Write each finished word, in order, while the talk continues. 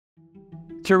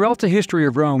Throughout the history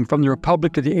of Rome, from the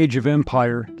Republic to the Age of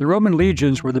Empire, the Roman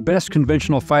legions were the best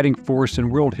conventional fighting force in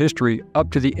world history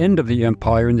up to the end of the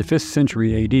empire in the 5th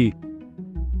century AD.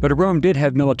 But Rome did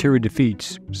have military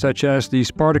defeats, such as the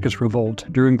Spartacus Revolt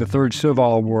during the Third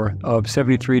Servile War of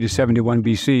 73 to 71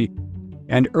 BC,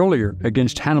 and earlier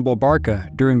against Hannibal Barca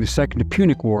during the Second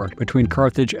Punic War between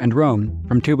Carthage and Rome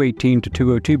from 218 to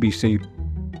 202 BC.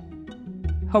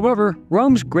 However,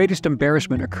 Rome's greatest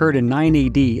embarrassment occurred in 9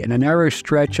 AD in a narrow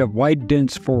stretch of wide,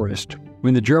 dense forest,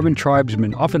 when the German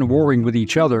tribesmen, often warring with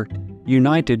each other,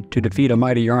 united to defeat a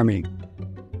mighty army.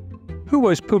 Who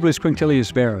was Publius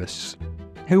Quinctilius Varus?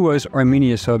 Who was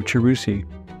Arminius of Cherusi?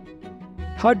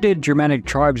 How did Germanic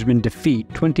tribesmen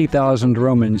defeat 20,000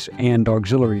 Romans and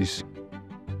auxiliaries?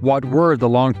 What were the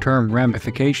long-term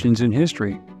ramifications in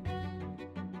history?